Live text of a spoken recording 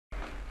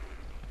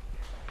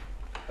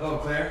Hello,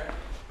 Claire.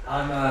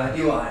 I'm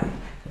Eli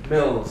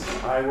Mills.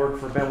 I work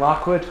for Ben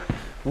Lockwood.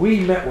 We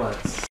met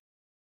once.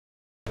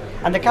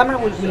 And the camera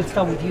will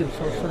start with you,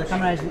 so the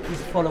camera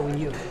is following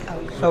you.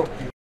 So,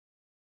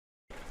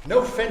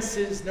 no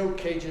fences, no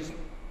cages,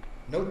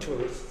 no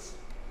tourists,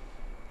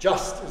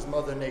 just as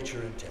Mother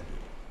Nature intended.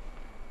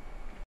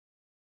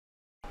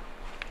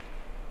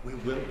 We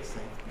will save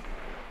them.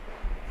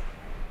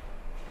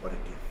 What a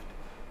gift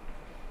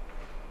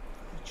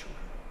for the children.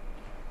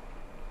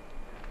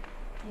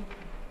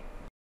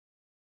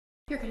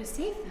 You're going to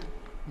save them.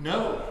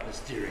 No, Miss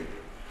Deering.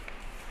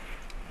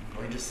 I'm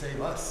going to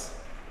save us.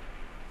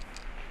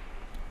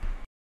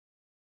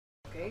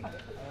 okay.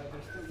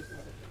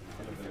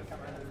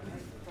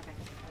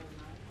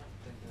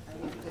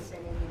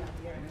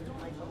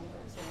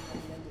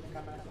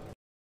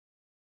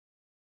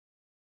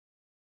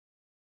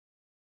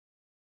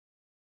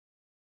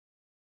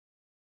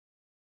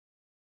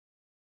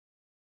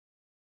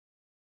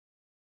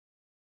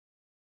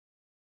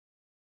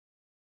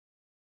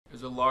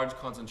 There's a large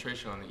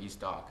concentration on the east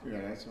dock. Yeah,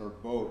 that's our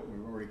boat.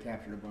 We've already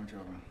captured a bunch of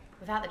them.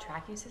 Without the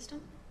tracking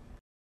system?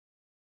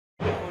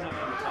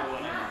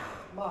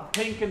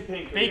 Pink and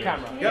pink. B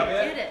camera. Yep.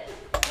 Get it.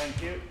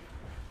 Thank you.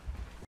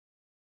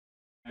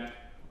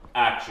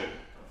 Action.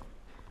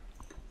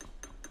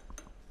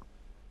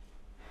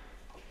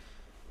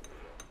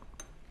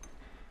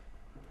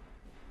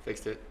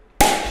 Fixed it.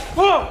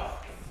 Whoa!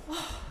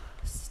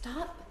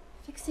 Stop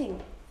fixing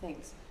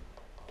things.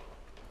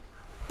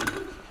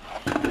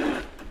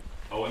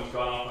 Owen's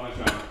gone off on his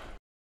own.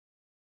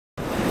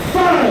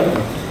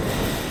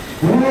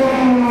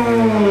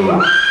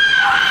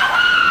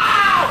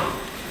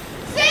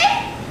 See?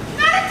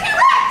 Not a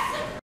T-Rex!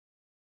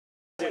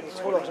 It's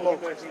full of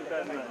smoke. The way he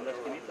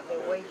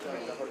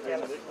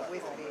dealt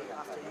with the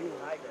afternoon,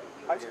 right?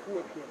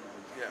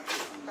 Yeah.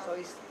 So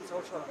it's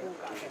also a cool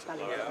guy. It's just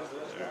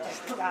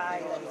a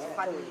guy that is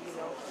funny, you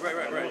know.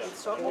 Right.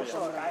 It's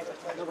also a guy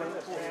that's very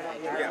cool.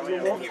 Yeah, and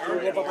he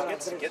earned it. He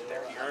gets to get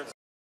there. He earns it.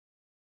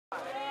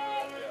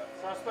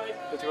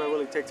 That's why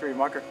Willie, take 3,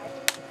 marker.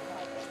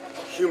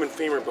 Human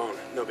femur bone,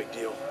 no big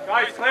deal.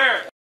 Guys,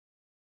 clear!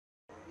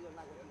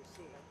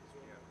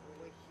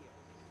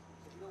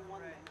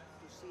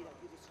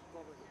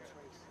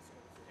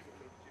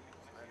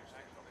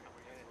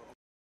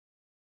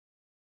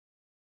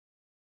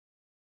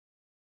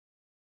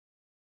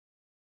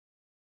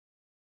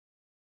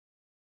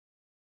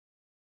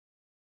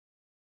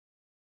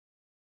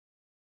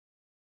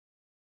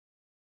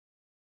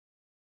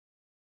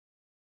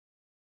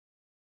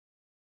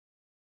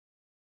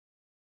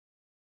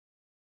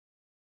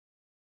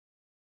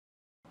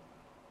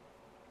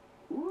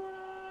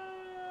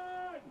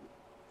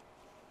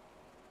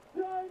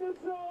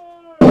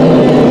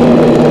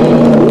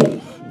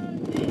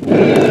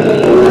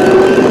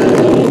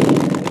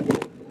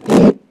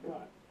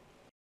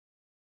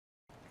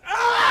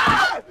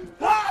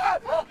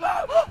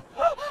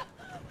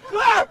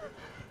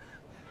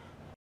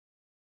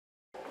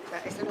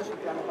 Este no es un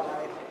plano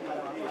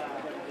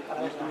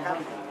para despejar,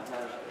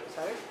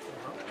 ¿sabes?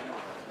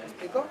 ¿Me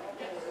explico?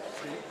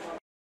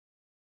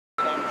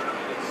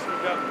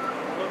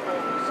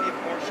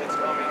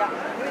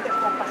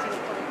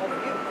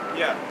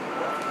 Yeah.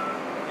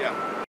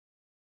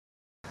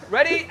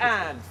 Ready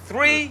and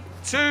 3,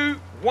 2,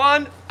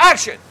 1,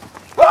 action!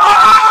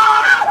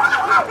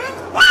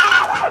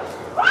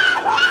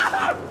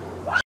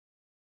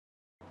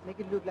 Make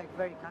it look like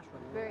very casual.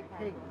 Very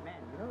Hey, casual.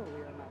 man, you know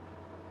we are not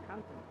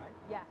counting, right?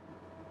 Yeah.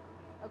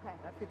 Okay.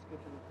 That fits good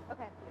to me.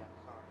 Okay.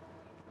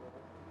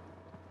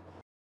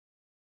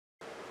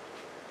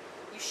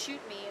 You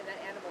shoot me and that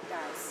animal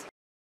dies.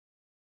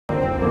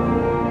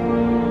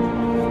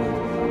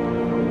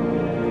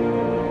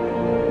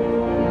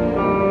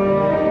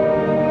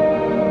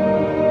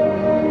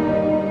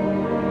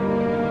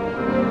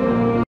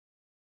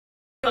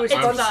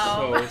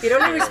 It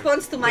only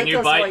responds to Michael's Can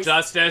you bite voice.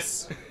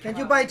 justice? Can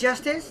you buy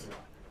justice?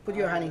 Put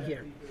your hand in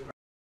here.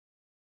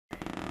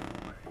 There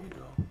you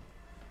go.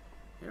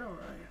 You're all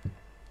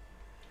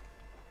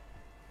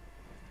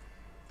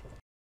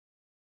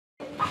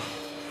right.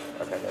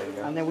 Okay, there you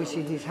go. And then we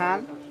see his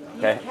hand.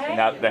 Okay,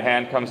 now the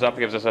hand comes up,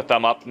 gives us a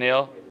thumb up,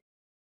 Neil.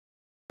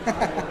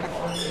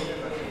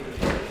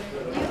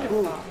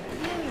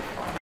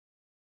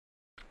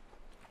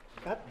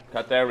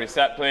 Cut there,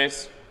 reset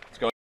please. Let's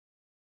go.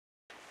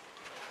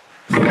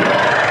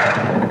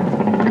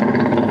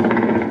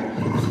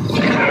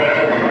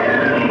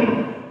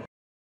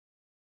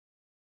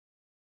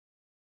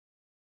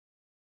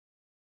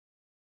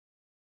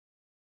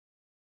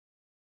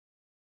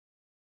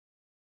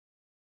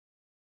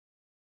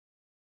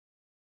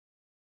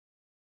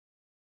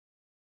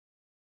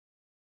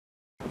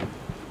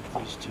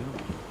 These two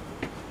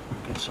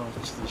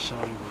consultants to the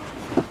Saudi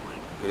world.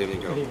 Good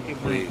evening, Joe.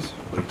 Please.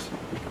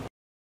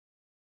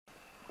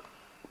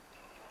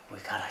 We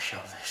gotta show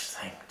this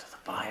thing to the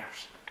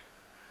buyers.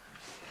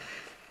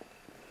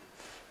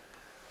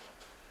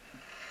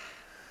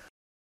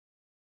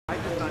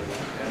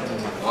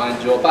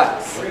 Mind your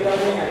backs.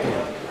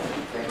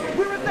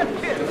 We're at that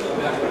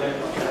pit.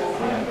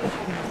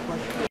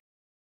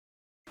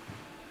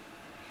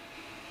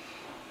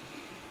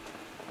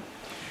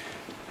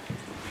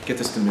 Get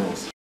this to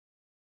Mills.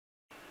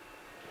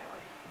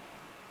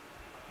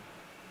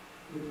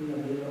 We can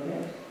eat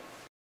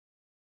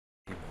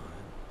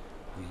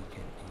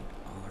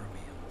all our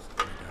meals in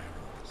the dining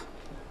rooms.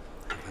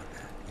 How about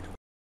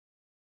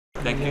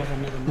that? Thank you. We have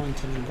another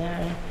mountain in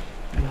there.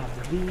 We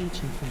have the beach.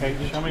 And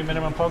Okay, show me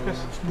minimum focus.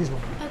 This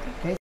one.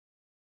 Okay.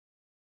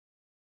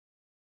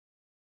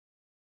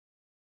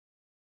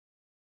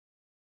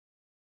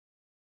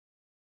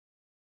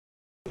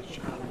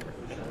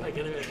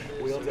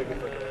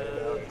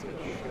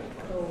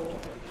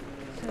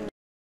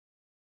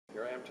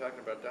 Here I am talking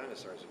about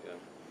dinosaurs again.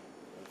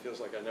 It feels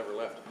like I never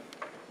left.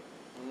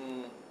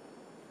 In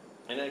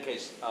any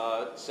case,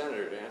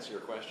 Senator, to answer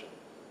your question,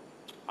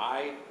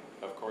 I,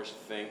 of course,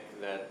 think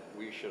that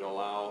we should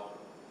allow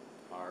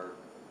our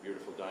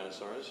beautiful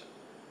dinosaurs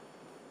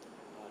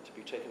to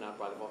be taken out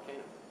by the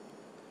volcano.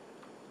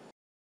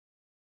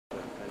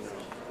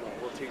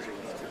 We'll tease you.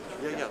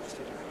 Yeah, let's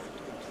tease you.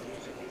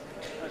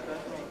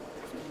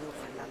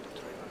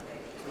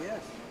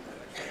 Yes.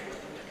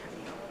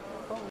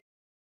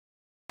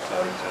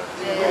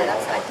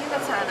 I think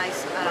that's a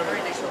nice,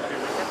 very nice one.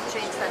 That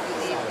change that you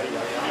did.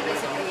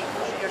 Basically,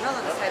 you're not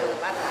on the side of the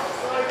bad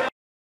guys.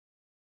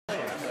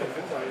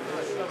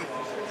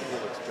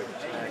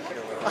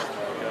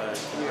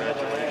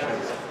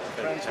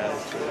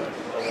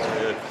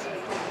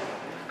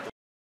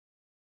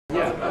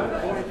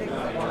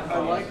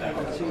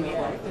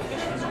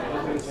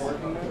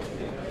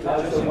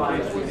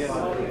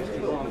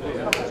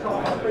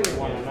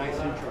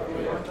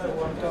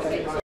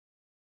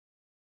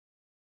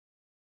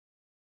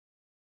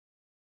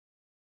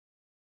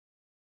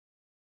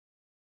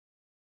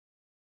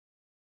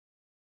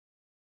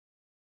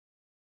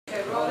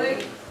 Okay, rolling.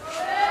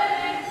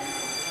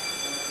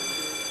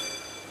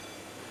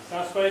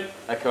 Sound speed.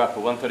 Echo up for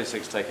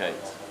 136, take 8.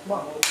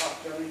 One more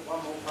puff, Joey.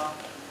 One more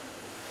puff.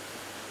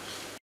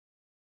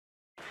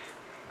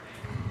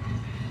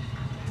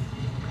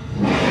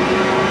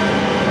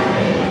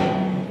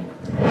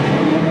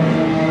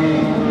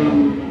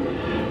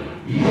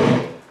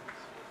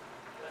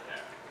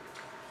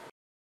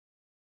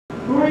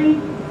 Three,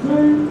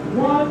 two,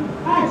 one,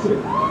 action!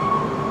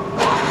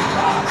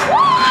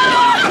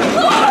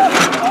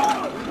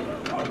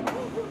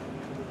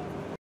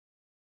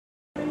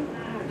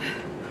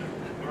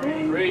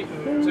 3,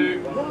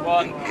 2,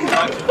 1,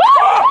 action.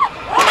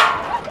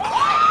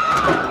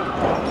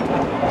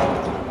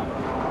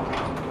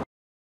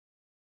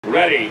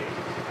 Ready.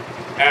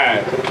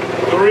 And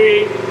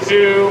 3,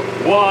 2,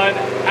 1,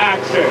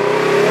 action.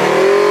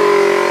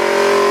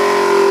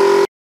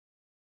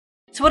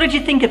 So what did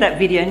you think of that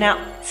video? Now,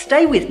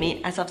 stay with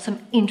me as I've some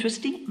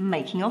interesting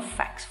making of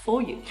facts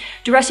for you.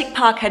 Jurassic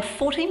Park had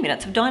 14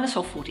 minutes of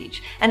dinosaur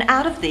footage, and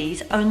out of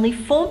these, only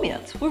 4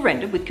 minutes were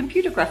rendered with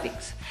computer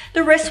graphics.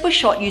 The rest were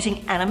shot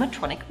using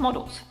animatronic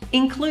models,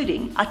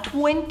 including a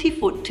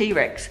 20-foot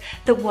T-Rex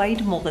that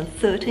weighed more than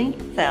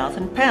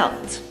 13,000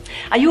 pounds.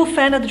 Are you a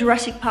fan of the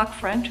Jurassic Park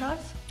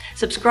franchise?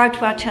 Subscribe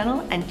to our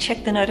channel and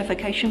check the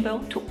notification bell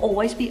to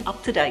always be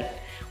up to date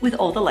with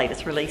all the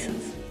latest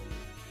releases.